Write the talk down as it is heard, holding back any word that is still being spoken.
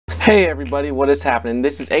Hey everybody, what is happening?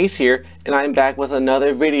 This is Ace here, and I'm back with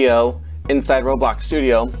another video inside Roblox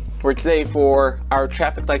Studio, where today for our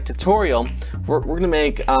traffic light tutorial, we're going to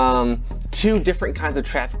make two different kinds of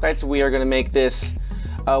traffic lights. We are going to make this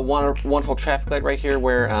wonderful traffic light right here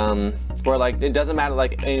where like it doesn't matter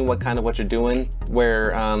like what you're doing,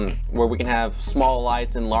 where we can have small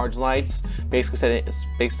lights and large lights, basically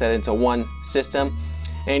set into one system.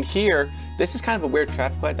 And here, this is kind of a weird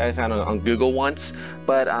traffic light that I found on Google once,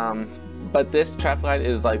 but this traffic light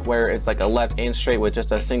is like where it's like a left and straight with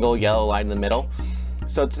just a single yellow light in the middle.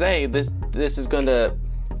 So today, this is going to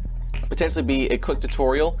potentially be a quick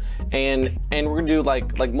tutorial, and we're gonna do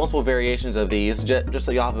like multiple variations of these, just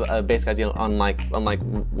so y'all have a basic idea on like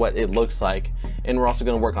what it looks like. And we're also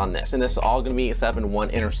gonna work on this, and this is all gonna be set up in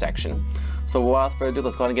one intersection. So without further ado,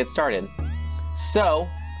 let's go ahead and get started. So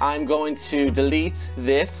I'm going to delete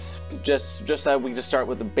this, just so we can just start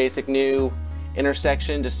with the basic new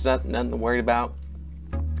intersection, just nothing to worry about.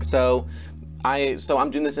 So I'm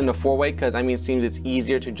doing this in a four-way because it seems it's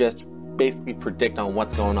easier to just basically predict on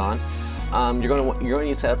what's going on. You're going to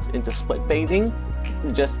need to set up into split phasing,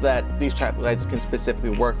 just so that these traffic lights can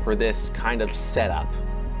specifically work for this kind of setup.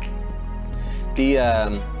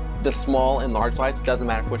 The small and large lights, doesn't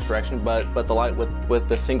matter which direction, but the light with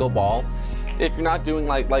the single ball, if you're not doing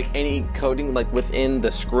like any coding like within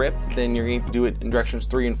the script, then you're going to do it in directions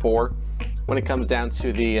 3 and 4 when it comes down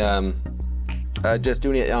to the just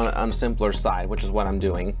doing it on a simpler side, which is what I'm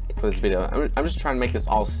doing for this video. I'm just trying to make this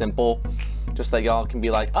all simple, just so that y'all can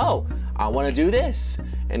be like, oh, I want to do this,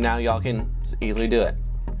 and now y'all can easily do it.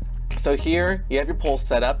 So here you have your pole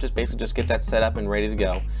set up. Just get that set up and ready to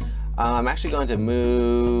go. I'm actually going to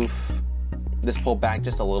move this pole back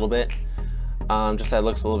just a little bit, just so it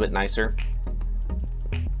looks a little bit nicer.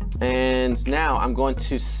 And now I'm going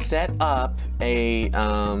to set up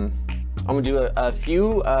I'm going to do a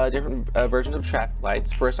few different versions of traffic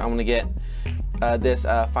lights. First, I'm going to get this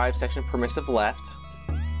 5-section permissive left.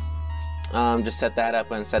 Just set that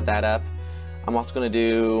up and set that up. I'm also going to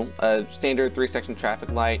do a standard 3-section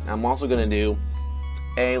traffic light. I'm also going to do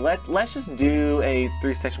let's just do a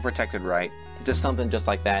 3-section protected right, just something just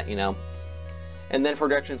like that, you know. And then for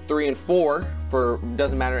direction 3 and 4,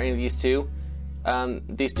 doesn't matter any of these two.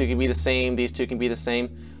 These two can be the same. These two can be the same.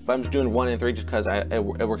 But I'm just doing 1 and 3 just because it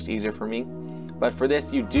works easier for me. But for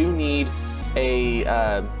this, you do need you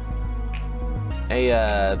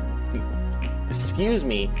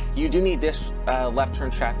do need this left turn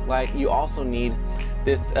traffic light. You also need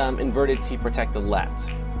this inverted T protected left.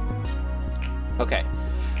 Okay,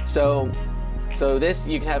 so this,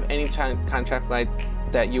 you can have any kind of traffic light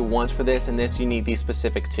that you want for this, and this you need these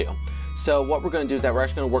specific two. So what we're going to do is that we're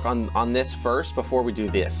actually going to work on this first before we do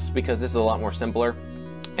this, because this is a lot more simpler,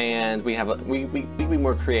 and we be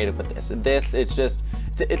more creative with this. It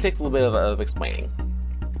takes a little bit of explaining.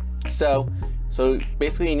 So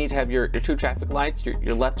basically you need to have your two traffic lights,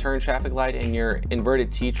 your left turn traffic light and your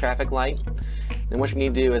inverted T traffic light. And what you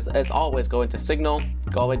need to do is, as always, go into signal,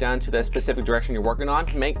 go all the way down to the specific direction you're working on.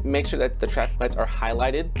 Make sure that the traffic lights are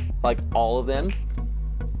highlighted, like all of them.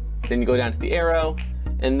 Then you go down to the arrow,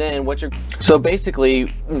 and then so basically,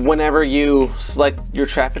 whenever you select your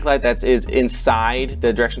traffic light that is inside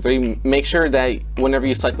the direction 3, make sure that whenever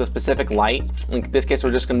you select the specific light, in this case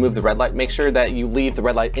we're just going to move the red light, make sure that you leave the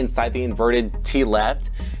red light inside the inverted T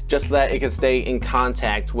left, just so that it can stay in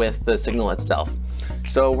contact with the signal itself.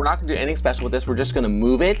 So we're not going to do anything special with this, we're just going to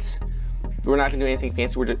move it. We're not going to do anything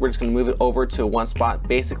fancy, we're just going to move it over to one spot,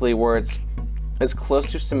 basically where it's as close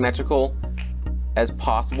to symmetrical as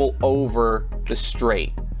possible over the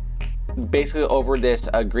straight, basically over this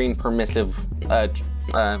green permissive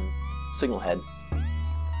signal head.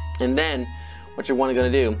 And then what you're going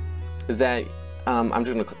to do is that I'm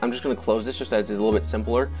just going to close this just so it's a little bit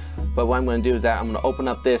simpler. But what I'm going to do is that I'm going to open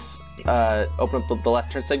up this open up the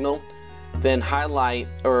left turn signal, then highlight,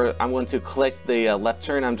 or I'm going to click the left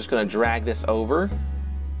turn. I'm just going to drag this over,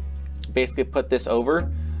 basically put this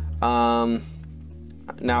over.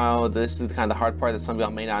 Now this is kind of the hard part that some of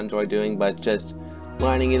y'all may not enjoy doing, but just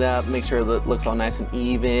lining it up, make sure it looks all nice and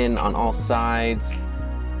even on all sides.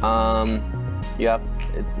 Yep,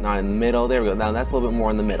 it's not in the middle. There we go. Now that's a little bit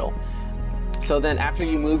more in the middle. So then after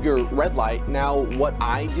you move your red light, now what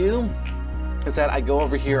I do is that I go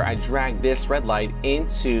over here, I drag this red light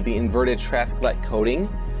into the inverted traffic light coding,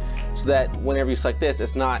 so that whenever you select this,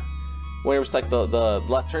 it's not, whenever you select the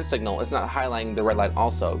left turn signal, it's not highlighting the red light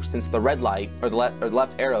also, since the red light or the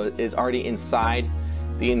left arrow is already inside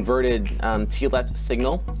the inverted T left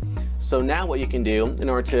signal. So now what you can do in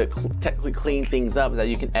order to technically clean things up is that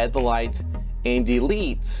you can add the light and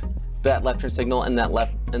delete that left turn signal, and that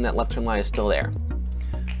left turn light is still there.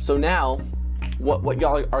 So now, what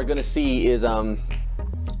y'all are gonna see is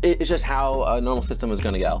it's just how a normal system is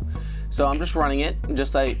gonna go. So I'm just running it,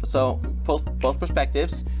 just like so, both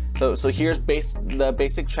perspectives. So here's the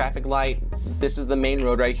basic traffic light. This is the main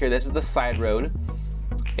road right here. This is the side road,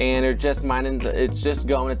 and it's just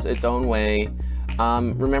going its own way.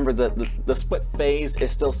 Remember the split phase is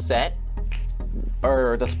still set,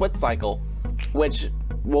 or the split cycle, which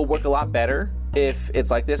will work a lot better if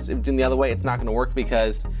it's like this. If it's in the other way, it's not going to work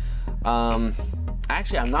because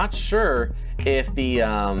actually I'm not sure if the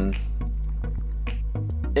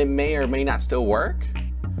it may or may not still work,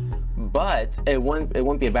 but it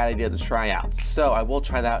wouldn't be a bad idea to try out. So I will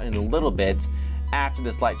try that in a little bit after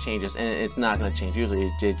this light changes, and it's not going to change. Usually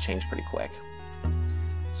it did change pretty quick.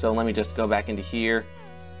 So let me just go back into here,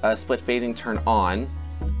 split phasing turn on,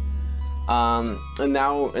 and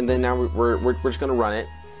now we're just going to run it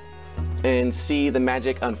and see the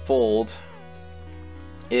magic unfold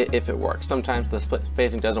if it works. Sometimes the split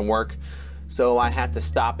phasing doesn't work, so I have to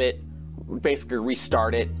stop it, basically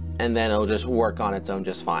restart it, and then it'll just work on its own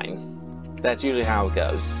just fine. That's usually how it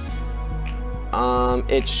goes.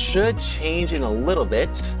 It should change in a little bit.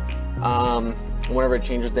 Whenever it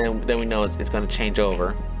changes, then we know it's going to change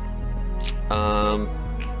over.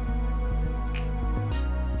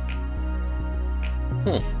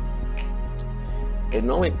 It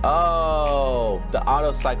normally, the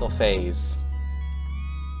auto cycle phase.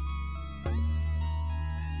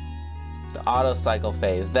 The auto cycle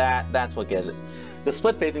phase, that's what gives it. The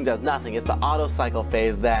split phasing does nothing. It's the auto cycle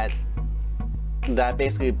phase that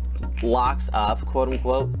basically locks up, quote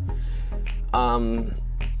unquote.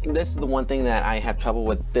 This is the one thing that I have trouble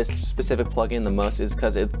with this specific plugin the most, is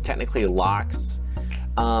because it technically locks,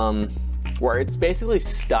 where it's basically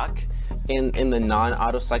stuck in the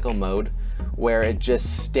non-auto cycle mode, where it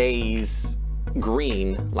just stays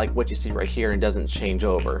green like what you see right here and doesn't change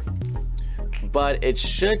over. But it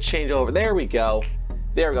should change over. There we go.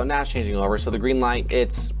 Now it's changing over. So the green light,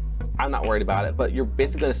 I'm not worried about it, but you're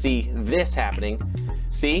basically going to see this happening.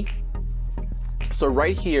 See? So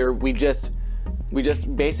right here, we just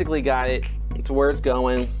basically got it to where it's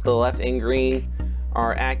going. The left and green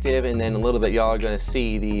are active, and then a little bit y'all are going to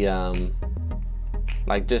see the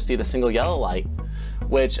just see the single yellow light,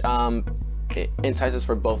 which it entices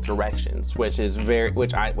for both directions, which is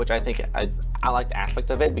which I think I like the aspect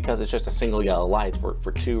of it, because it's just a single yellow light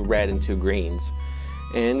for 2 red and 2 greens.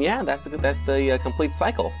 And yeah, that's the complete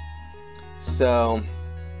cycle. So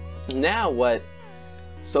now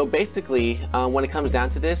so basically, when it comes down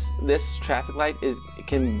to this traffic light it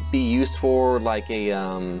can be used for like a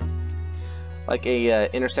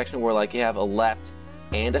intersection where like you have a left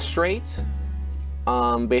and a straight,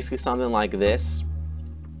 basically something like this.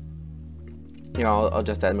 You know, I'll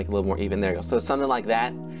just make it a little more even. There you go. So something like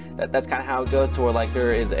that. That's kind of how it goes, to where like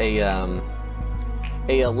there is a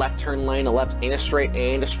left turn lane, a left and a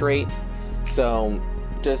straight. So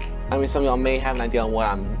I mean, some of y'all may have an idea on what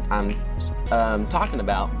I'm talking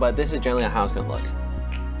about, but this is generally how it's going to look.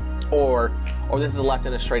 Or this is a left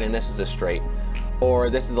and a straight, and this is a straight. Or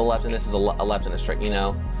this is a left and this is a left and a straight. You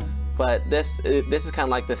know, but this is kind of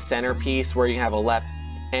like the centerpiece, where you have a left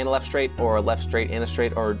and a left straight, or a left straight and a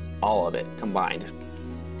straight, or all of it combined.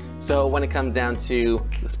 So when it comes down to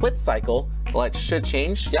the split cycle, the light should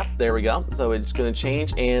change. Yep, there we go. So it's going to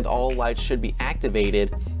change, and all lights should be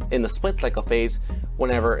activated in the split cycle phase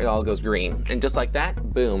whenever it all goes green. And just like that,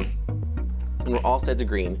 boom, and we're all set to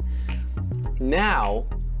green. Now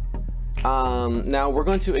we're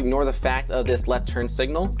going to ignore the fact of this left turn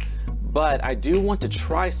signal, but I do want to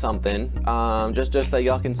try something, just that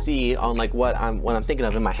y'all can see on like what I'm thinking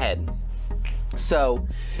of in my head. So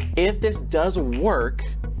if this doesn't work,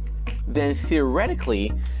 then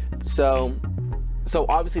theoretically, so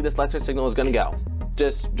obviously this left turn signal is going to go.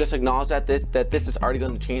 Just acknowledge that this is already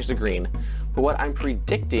going to change to green. But what I'm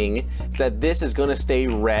predicting is that this is going to stay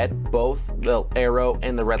red. Both the arrow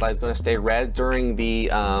and the red light is going to stay red during the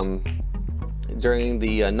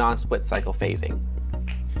non-split cycle phasing,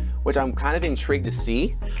 which I'm kind of intrigued to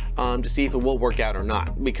see if it will work out or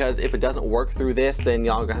not. Because if it doesn't work through this, then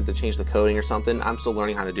y'all are gonna have to change the coding or something. I'm still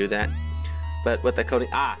learning how to do that. But with the coding,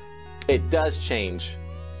 it does change.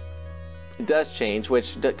 It does change,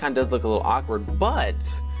 which kind of does look a little awkward.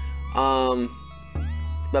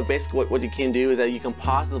 But basically, what you can do is that you can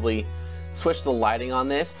possibly switch the lighting on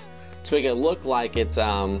this to make it look like it's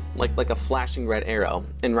like a flashing red arrow.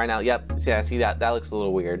 And right now, yep, yeah, see that looks a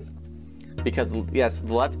little weird. Because yes,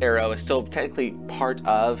 the left arrow is still technically part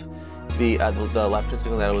of the left turn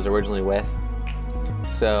signal that it was originally with.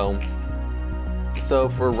 So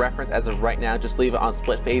for reference, as of right now, just leave it on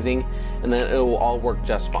split phasing, and then it will all work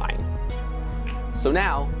just fine. So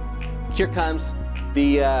now, here comes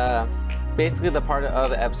the basically the part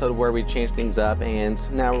of the episode where we change things up, and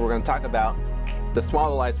now we're going to talk about the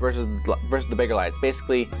smaller lights versus the bigger lights.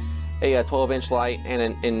 Basically, a 12-inch light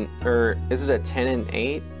and or is it a 10 and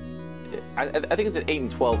 8? I think it's an 8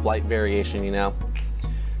 and 12 light variation, you know.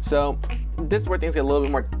 So this is where things get a little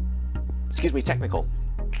bit more, technical.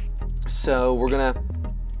 So we're gonna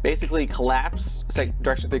basically collapse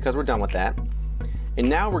direction 3 because we're done with that, and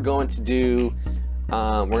now we're going to do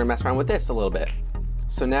we're gonna mess around with this a little bit.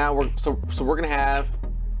 So now we're gonna have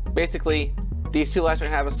basically these two lights are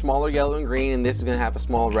gonna have a smaller yellow and green, and this is gonna have a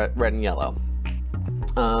small red and yellow,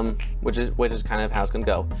 which is kind of how it's gonna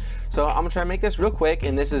go. So I'm gonna try to make this real quick,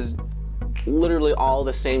 and this is literally all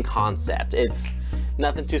the same concept. It's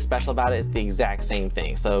nothing too special about it. It's the exact same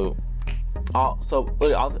thing. So all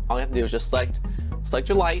you have to do is just select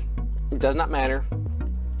your light. It does not matter.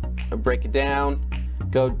 Break it down.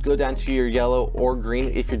 Go down to your yellow or green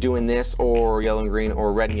if you're doing this, or yellow and green,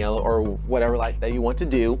 or red and yellow, or whatever light that you want to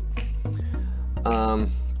do.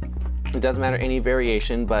 It doesn't matter any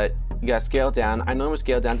variation, but you gotta scale it down. I normally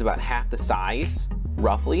scale it down to about half the size,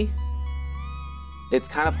 roughly. It's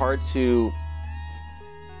kind of hard to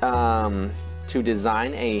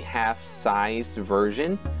design a half-size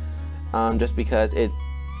version, just because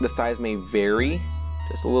the size may vary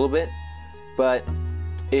just a little bit. But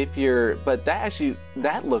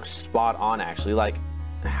that looks spot on actually. Like,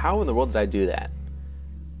 how in the world did I do that?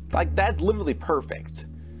 Like, that's literally perfect.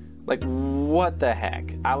 Like, what the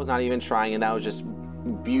heck? I was not even trying, and that was just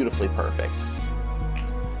beautifully perfect.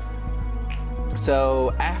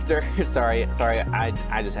 So after, sorry,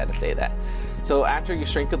 I just had to say that. So after you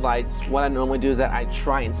shrink the lights, what I normally do is that I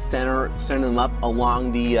try and center them up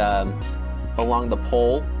along the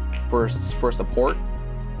pole for support,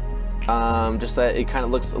 just so that it kind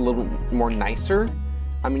of looks a little more nicer.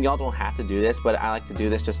 I mean, y'all don't have to do this, but I like to do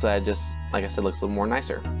this just so that it like I said, looks a little more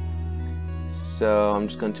nicer. So I'm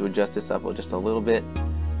just going to adjust this up just a little bit,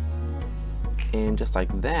 and just like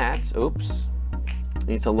that. Oops, I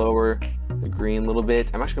need to lower the green a little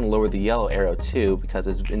bit. I'm actually going to lower the yellow arrow too, because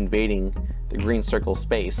it's invading the green circle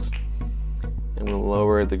space. I'm going to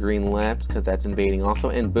lower the green left because that's invading also,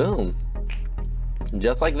 and boom,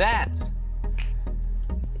 just like that.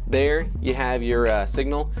 There you have your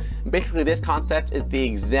signal. Basically, this concept is the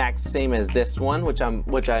exact same as this one, which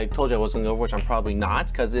I told you I wasn't going to go over, which I'm probably not,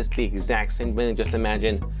 because it's the exact same thing. Just don't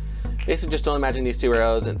imagine these two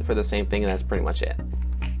arrows for the same thing, and that's pretty much it.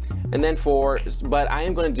 And then but I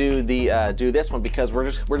am going to do this one because we're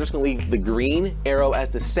just going to leave the green arrow as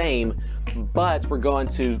the same, but we're going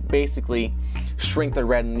to basically shrink the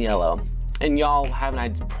red and yellow. And y'all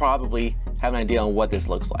probably have an idea on what this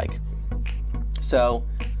looks like. So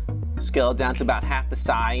scale it down to about half the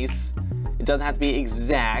size. It doesn't have to be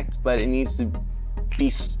exact, but it needs to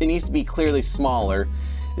be clearly smaller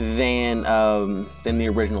than the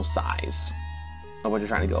original size of what you're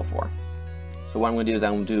trying to go for. So what I'm going to do is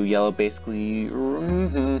I'm going to do yellow basically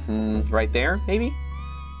right there, maybe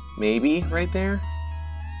right there.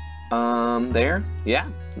 There, yeah,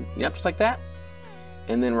 yep, just like that.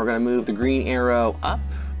 And then we're going to move the green arrow up.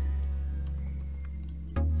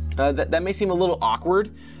 That may seem a little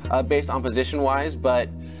awkward based on position wise, but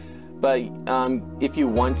if you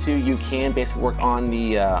want to, you can basically work on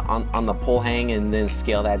the pole hang and then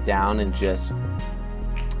scale that down, and just,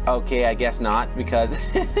 okay, I guess not, because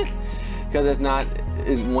because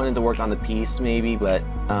is wanting to work on the piece maybe, but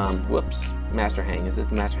whoops, master hang. Is this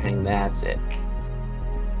the master hang? That's it.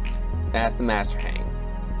 That's the master hang.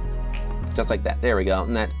 Just like that. There we go.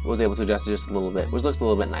 And that was able to adjust it just a little bit, which looks a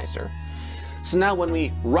little bit nicer. So now when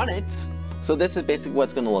we run it, so this is basically what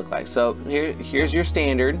it's going to look like. So here's your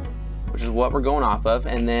standard, which is what we're going off of,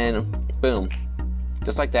 and then boom,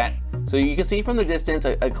 just like that. So you can see from the distance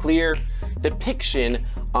a clear depiction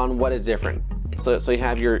on what is different. So you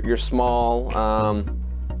have your small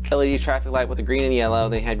LED traffic light with the green and yellow.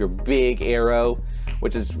 Then you have your big arrow,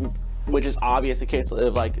 which is obvious in case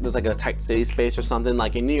of like there's like a tight city space or something.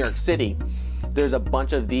 Like in New York City, there's a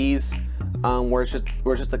bunch of these where it's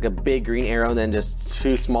just like a big green arrow and then just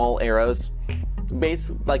two small arrows,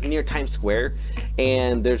 like near Times Square,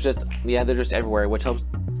 and they're just everywhere, which helps,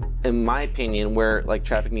 in my opinion, where like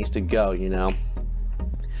traffic needs to go, you know.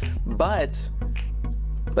 But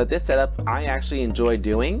this setup I actually enjoy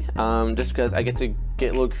doing, just because I get to get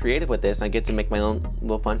a little creative with this, and I get to make my own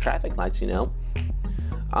little fun traffic lights, you know.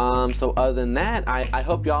 So other than that, I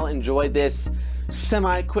hope y'all enjoyed this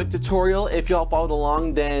semi-quick tutorial. If y'all followed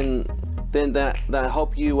along, then I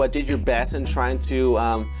hope you did your best in trying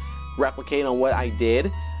to replicate on what I did.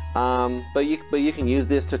 But you can use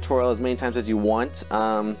this tutorial as many times as you want.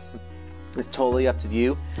 It's totally up to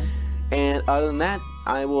you. And other than that,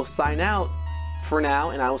 I will sign out for now,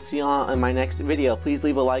 and I will see you on my next video. Please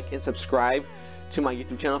leave a like and subscribe to my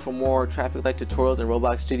YouTube channel for more traffic light tutorials in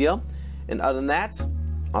Roblox Studio. And other than that,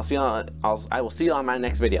 I will see you on my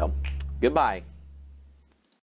next video. Goodbye.